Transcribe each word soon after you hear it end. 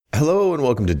Hello and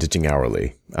welcome to Ditching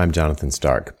Hourly. I'm Jonathan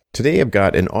Stark. Today I've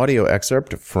got an audio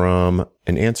excerpt from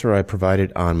an answer I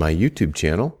provided on my YouTube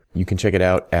channel. You can check it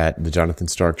out at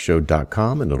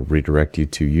thejonathanstarkshow.com and it'll redirect you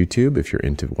to YouTube if you're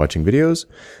into watching videos.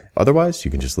 Otherwise, you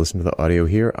can just listen to the audio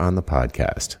here on the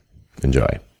podcast.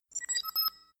 Enjoy.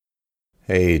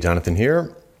 Hey, Jonathan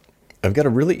here. I've got a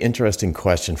really interesting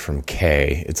question from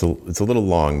Kay. It's a little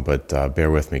long, but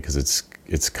bear with me because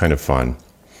it's kind of fun.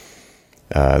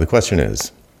 The question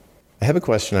is, I have a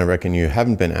question I reckon you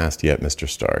haven't been asked yet, Mr.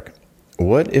 Stark.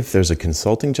 What if there's a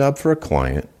consulting job for a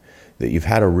client that you've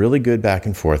had a really good back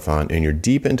and forth on and you're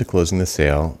deep into closing the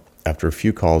sale after a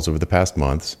few calls over the past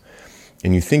months,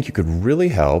 and you think you could really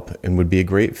help and would be a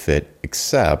great fit,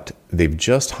 except they've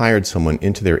just hired someone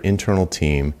into their internal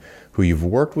team who you've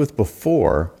worked with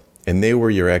before, and they were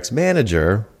your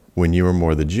ex-manager when you were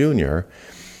more the junior,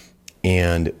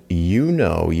 and you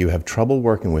know you have trouble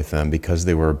working with them because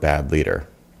they were a bad leader.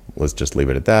 Let's just leave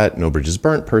it at that. No bridges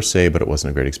burnt per se, but it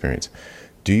wasn't a great experience.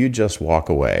 Do you just walk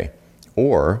away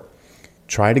or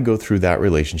try to go through that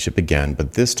relationship again,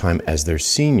 but this time as their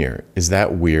senior? Is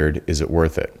that weird? Is it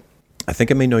worth it? I think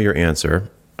I may know your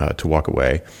answer, to walk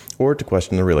away or to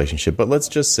question the relationship, but let's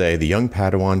just say the young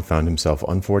Padawan found himself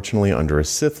unfortunately under a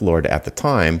Sith Lord at the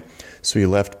time, so he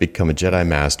left to become a Jedi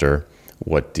Master.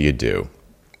 What do you do?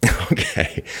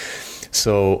 Okay,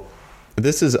 so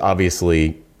this is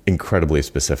obviously incredibly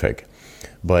specific,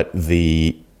 but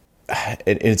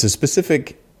it's so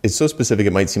specific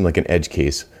it might seem like an edge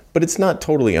case, but it's not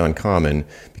totally uncommon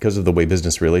because of the way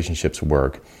business relationships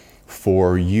work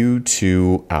for you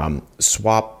to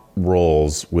swap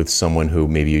roles with someone who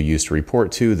maybe you used to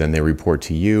report to, then they report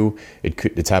to you.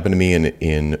 It's happened to me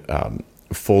in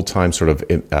full-time sort of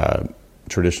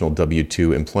traditional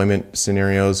W-2 employment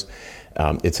scenarios.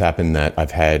 It's happened that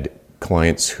I've had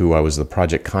clients who I was the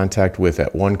project contact with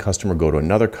at one customer go to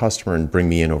another customer and bring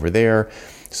me in over there.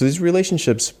 So these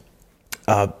relationships,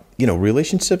 they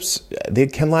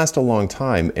can last a long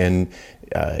time, and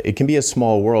it can be a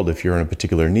small world if you're in a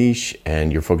particular niche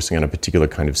and you're focusing on a particular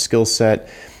kind of skill set.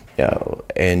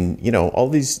 And all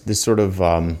this sort of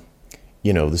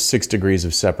the 6 degrees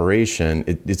of separation,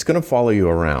 it's going to follow you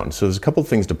around. So there's a couple of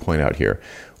things to point out here.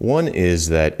 One is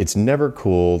that it's never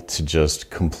cool to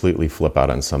just completely flip out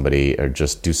on somebody or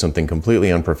just do something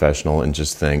completely unprofessional and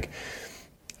just think,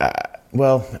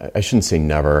 well, I shouldn't say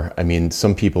never. I mean,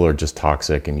 some people are just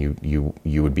toxic and you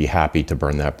would be happy to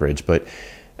burn that bridge. But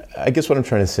I guess what I'm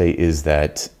trying to say is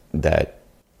that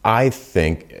I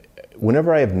think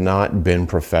whenever I have not been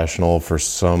professional for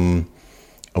some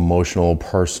emotional,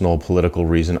 personal, political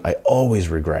reason, I always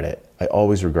regret it.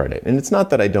 And it's not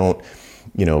that I don't,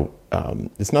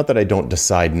 it's not that I don't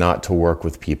decide not to work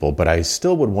with people, but I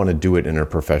still would want to do it in a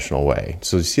professional way.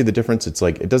 So you see the difference? It's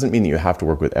like, it doesn't mean that you have to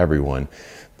work with everyone,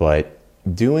 but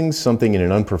doing something in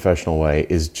an unprofessional way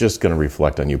is just going to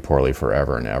reflect on you poorly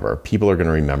forever and ever. People are going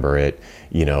to remember it,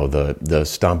 the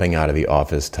stomping out of the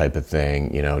office type of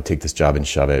thing, take this job and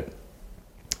shove it.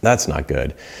 That's not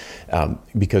good.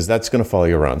 Because that's going to follow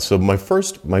you around. So my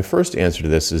first answer to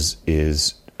this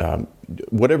is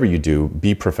whatever you do,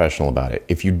 be professional about it.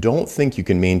 If you don't think you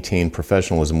can maintain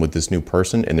professionalism with this new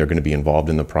person and they're going to be involved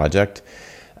in the project,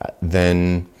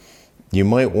 then you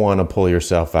might want to pull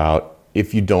yourself out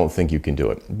if you don't think you can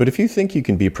do it. But if you think you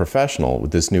can be professional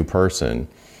with this new person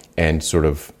and sort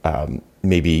of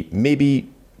maybe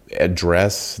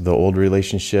address the old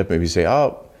relationship, maybe say,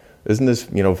 isn't this,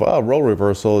 role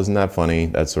reversal, isn't that funny?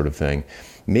 That sort of thing.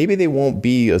 Maybe they won't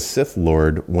be a Sith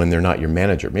Lord when they're not your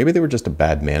manager. Maybe they were just a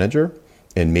bad manager.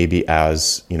 And maybe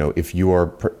as, if you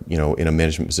are, in a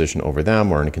management position over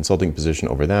them or in a consulting position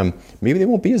over them, maybe they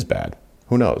won't be as bad.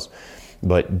 Who knows?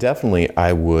 But definitely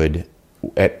I would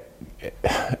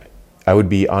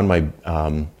be on my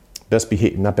best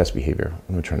behavior.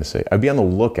 What am I trying to say? I'd be on the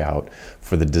lookout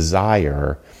for the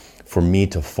desire for me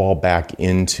to fall back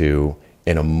into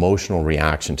an emotional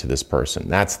reaction to this person.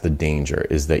 That's the danger,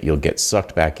 is that you'll get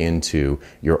sucked back into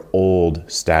your old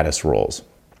status roles.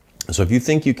 So if you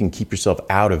think you can keep yourself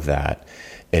out of that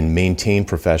and maintain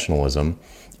professionalism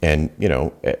and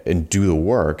do the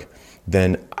work,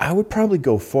 then I would probably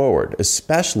go forward,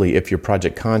 especially if your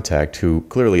project contact, who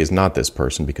clearly is not this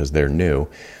person because they're new,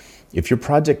 if your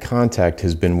project contact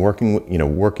has been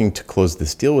working to close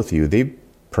this deal with you, they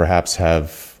perhaps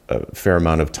have a fair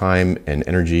amount of time and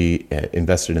energy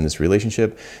invested in this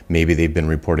relationship. Maybe they've been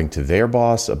reporting to their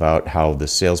boss about how the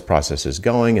sales process is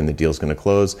going and the deal's going to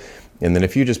close. And then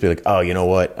if you just be like, oh, you know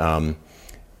what?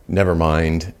 Never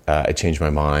mind. I changed my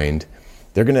mind.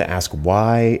 They're going to ask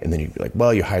why. And then you'd be like,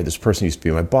 well, you hired this person who used to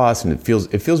be my boss. And it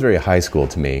feels very high school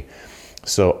to me.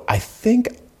 So I think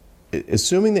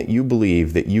assuming that you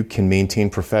believe that you can maintain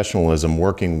professionalism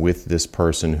working with this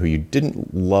person who you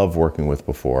didn't love working with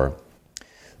before,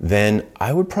 then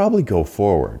I would probably go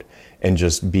forward and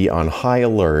just be on high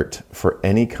alert for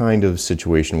any kind of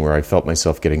situation where I felt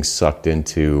myself getting sucked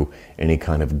into any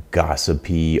kind of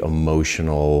gossipy,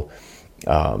 emotional,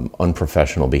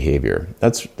 unprofessional behavior.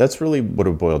 That's really what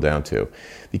it would boil down to.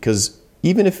 Because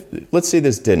even if, let's say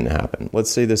this didn't happen,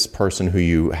 let's say this person who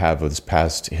you have this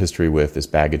past history with, this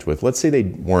baggage with, let's say they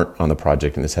weren't on the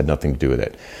project and this had nothing to do with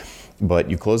it.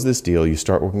 But you close this deal, you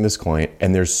start working with this client,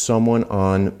 and there's someone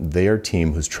on their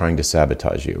team who's trying to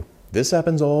sabotage you. This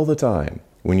happens all the time.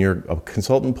 When you're a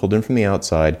consultant pulled in from the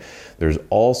outside, there's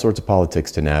all sorts of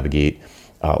politics to navigate.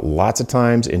 Lots of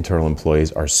times, internal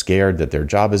employees are scared that their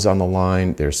job is on the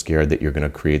line. They're scared that you're going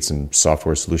to create some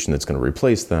software solution that's going to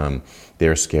replace them.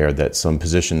 They're scared that some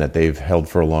position that they've held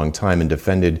for a long time and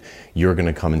defended, you're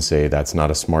going to come and say, that's not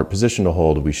a smart position to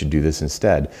hold. We should do this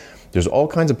instead. There's all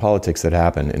kinds of politics that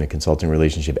happen in a consulting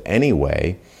relationship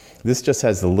anyway. This just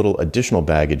has the little additional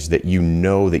baggage that you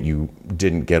know that you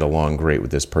didn't get along great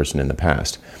with this person in the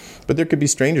past. But there could be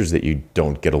strangers that you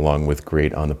don't get along with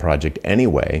great on the project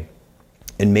anyway.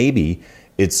 And maybe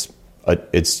it's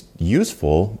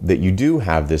useful that you do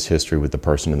have this history with the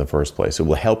person in the first place. It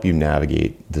will help you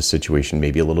navigate the situation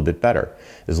maybe a little bit better,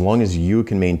 as long as you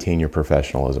can maintain your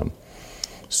professionalism.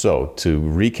 So to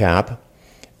recap,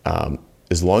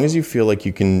 as long as you feel like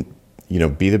you can,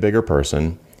 be the bigger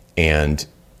person and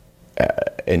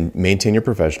maintain your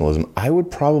professionalism, I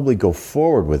would probably go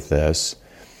forward with this,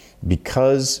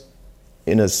 because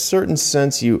in a certain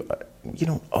sense you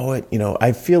don't owe it.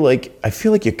 I feel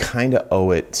like you kind of owe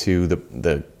it to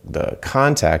the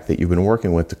contact that you've been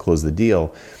working with to close the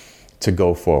deal to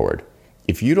go forward.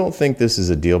 If you don't think this is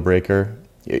a deal breaker,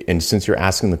 and since you're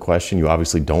asking the question, you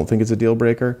obviously don't think it's a deal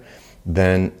breaker,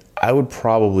 then I would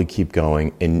probably keep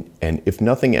going, and if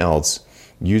nothing else,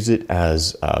 use it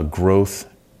as a growth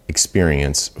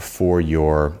experience for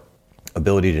your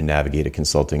ability to navigate a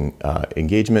consulting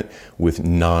engagement with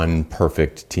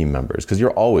non-perfect team members, because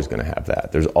you're always going to have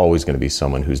that. There's always going to be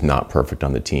someone who's not perfect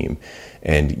on the team,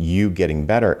 and you getting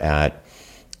better at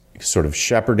sort of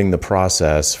shepherding the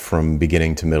process from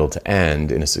beginning to middle to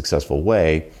end in a successful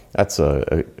way, that's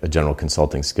a general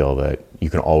consulting skill that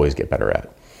you can always get better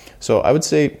at. So I would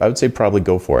say probably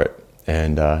go for it.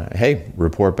 And hey,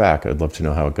 report back. I'd love to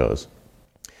know how it goes.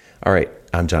 All right,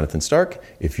 I'm Jonathan Stark.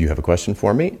 If you have a question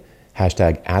for me,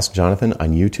 hashtag AskJonathan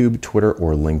on YouTube, Twitter,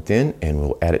 or LinkedIn, and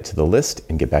we'll add it to the list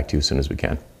and get back to you as soon as we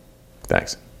can.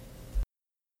 Thanks.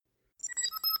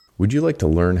 Would you like to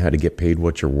learn how to get paid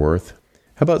what you're worth?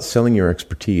 How about selling your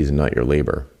expertise and not your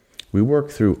labor? We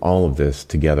work through all of this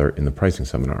together in the pricing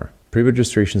seminar.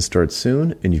 Pre-registration starts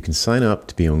soon, and you can sign up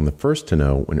to be among the first to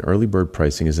know when early bird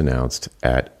pricing is announced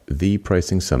at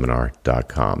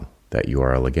thepricingseminar.com. That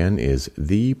URL again is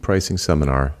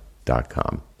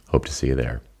thepricingseminar.com. Hope to see you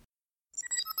there.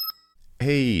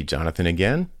 Hey, Jonathan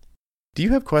again. Do you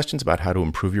have questions about how to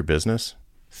improve your business?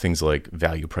 Things like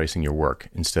value pricing your work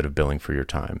instead of billing for your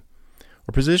time,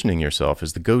 or positioning yourself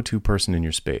as the go-to person in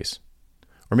your space.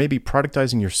 Or maybe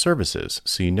productizing your services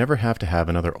so you never have to have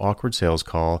another awkward sales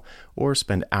call or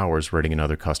spend hours writing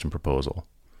another custom proposal.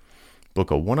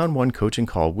 Book a one-on-one coaching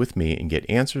call with me and get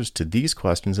answers to these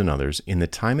questions and others in the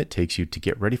time it takes you to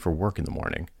get ready for work in the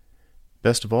morning.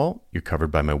 Best of all, you're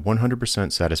covered by my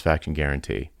 100% satisfaction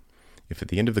guarantee. If at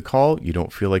the end of the call you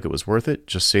don't feel like it was worth it,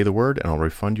 just say the word and I'll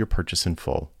refund your purchase in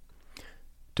full.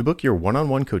 To book your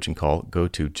one-on-one coaching call, go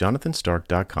to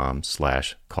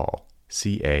jonathanstark.com/call,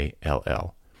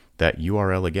 CALL. That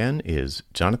URL again is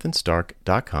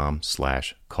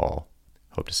jonathanstark.com/call.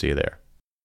 Hope to see you there.